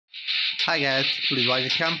Hi guys, please watch the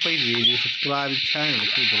complete video, subscribe to the channel,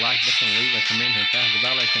 click the like button, leave a comment and press the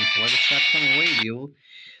bell icon for the upcoming video.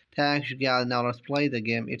 Thanks guys, now let's play the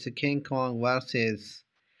game. It's a King Kong versus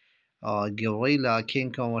Gorilla,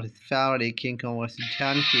 King Kong versus Faraday, King Kong versus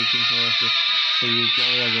Chunky, King Kong versus... So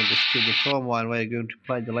we are going to skip the promo and we're going to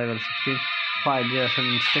play the level 16 fight. There are some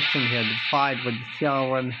instructions here. The fight with the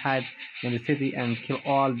siren head in the city and kill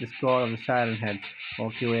all the squad of the siren head.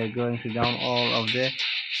 Okay, we are going to down all of the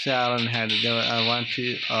siren head. There I want to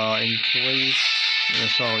increase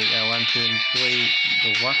I want to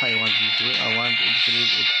increase what I want to do. I want to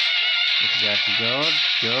increase it. That's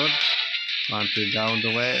good. Want to down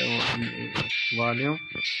the volume,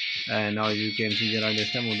 and now you can see there are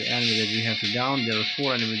some of the enemies that we have to down. There are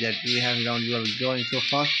 4 enemies that we have to down. You are going so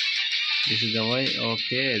fast. This is the way.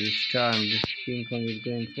 Okay, this time this King Kong is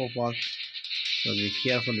going so fast, so be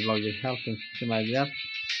careful about the health and system as well.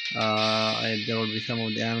 There will be some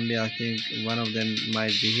of the enemy. I think one of them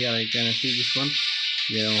might be here. I can see this one.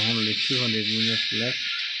 There are only 200 minutes left.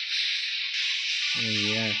 Oh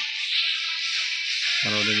yeah,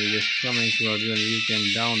 one of them is just coming towards you and you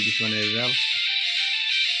can down this one as well.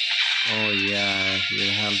 Oh yeah,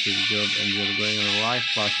 your health is good and you're going on the right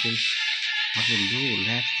path still. What will do?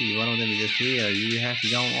 Let's see. One of them is just here. You have to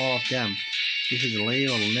down all of them. This is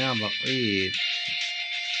level number 8.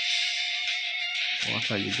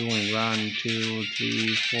 What are you doing? 1, 2,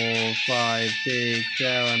 3, 4, 5, 6,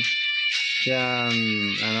 7, 10.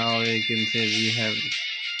 And now you can say we have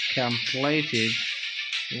completed.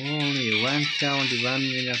 Only 171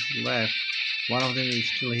 minutes left. One of them is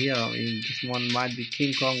still here. This one might be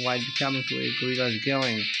King Kong, might be coming to a gorilla is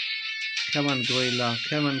going. Come on, gorilla.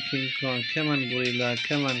 Come on, King Kong. Come on, gorilla.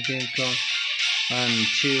 Come on, King Kong. 1,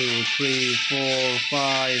 2, 3, 4,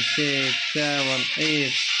 5, 6, 7,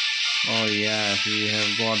 8. Oh yes, we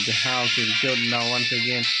have got the house. It's good now once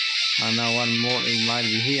again. And now one more. It might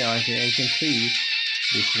be here. I can see.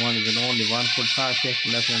 This one is only 1.5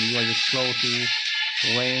 seconds left, and you are just close to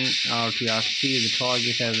rain or to see the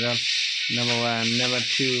target as well. Number 1, number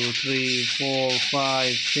 2, 3, 4,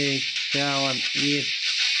 5, 6, 7, 8.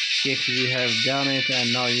 Yes, you have done it,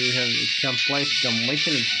 and now you have completed the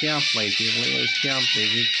mission. Is completed. It's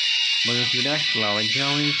completed. But to the next level,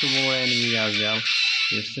 joining some more enemy as well.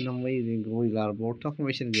 It's an amazing gorilla board top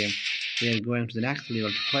mission game. We are going to the next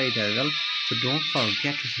level to play it as well. So don't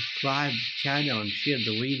forget to subscribe to the channel and share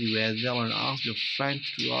the video as well, and ask your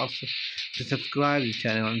friends to also to subscribe to the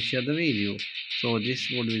channel and share the video. So this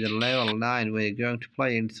would be the level 9 we're going to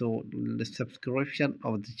play in. So the subscription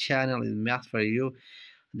of the channel is must for you.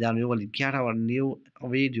 Then you will get our new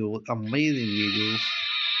videos, amazing videos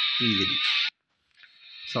easily.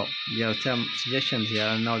 So there are some suggestions here,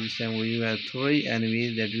 and now this time we have 3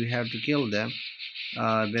 enemies that we have to kill them.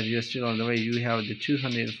 But you're still on the way. You have the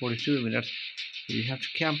 242 minutes. You have to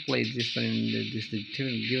complete this one in this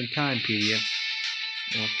given time period.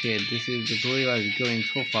 Okay, this is the gorilla is going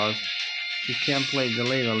so fast. You complete the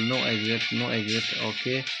level, no exit.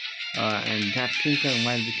 Okay, and that King Kong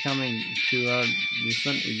might be coming to this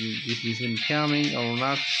one. Is this one coming or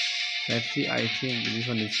not? Let's see. I think this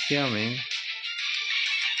one is coming.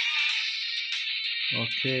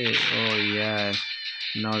 Okay. Oh yeah.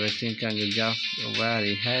 Now the King Kong is just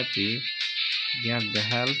very happy. Get the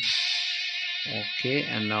help. Okay,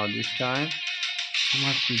 and now this time you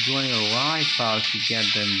must be going a right path to get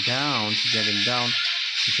them down.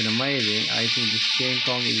 It's an amazing. I think this King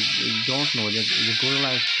Kong is don't know that the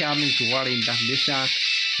gorilla is coming toward him. That this time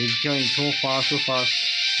he's going so fast,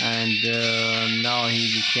 and now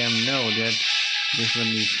he became know that this one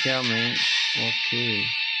is coming.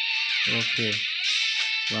 Okay.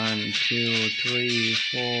 1, 2, 3,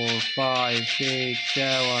 4, 5, 6,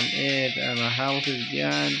 7, 8, and the house is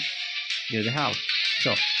gone. Here's the house.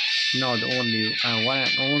 So now the only one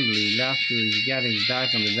and only left is getting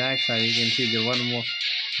back on the back side. You can see the one more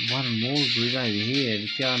gorilla is here.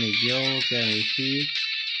 Can you go? Can you see?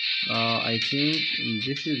 I think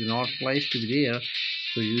this is not place to be there,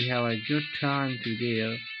 so you have a good time to be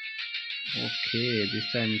there. Okay, this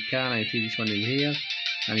time can I see this one is here?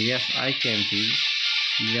 And yes, I can see.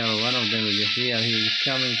 Yeah, one of them is just here. He is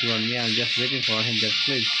coming toward me. I'm just waiting for him. Just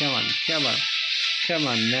please, come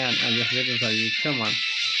on, man. I'm just waiting for you. Come on.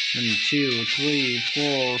 1, 2, 3,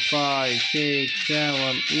 4, 5, 6,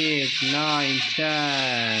 7, 8, 9,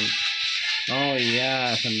 10. Oh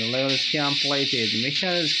yes, and the level is completed. Mission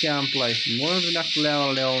is completed. More than the next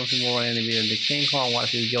level, there are more enemies. The King Kong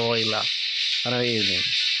versus Gorilla. Amazing.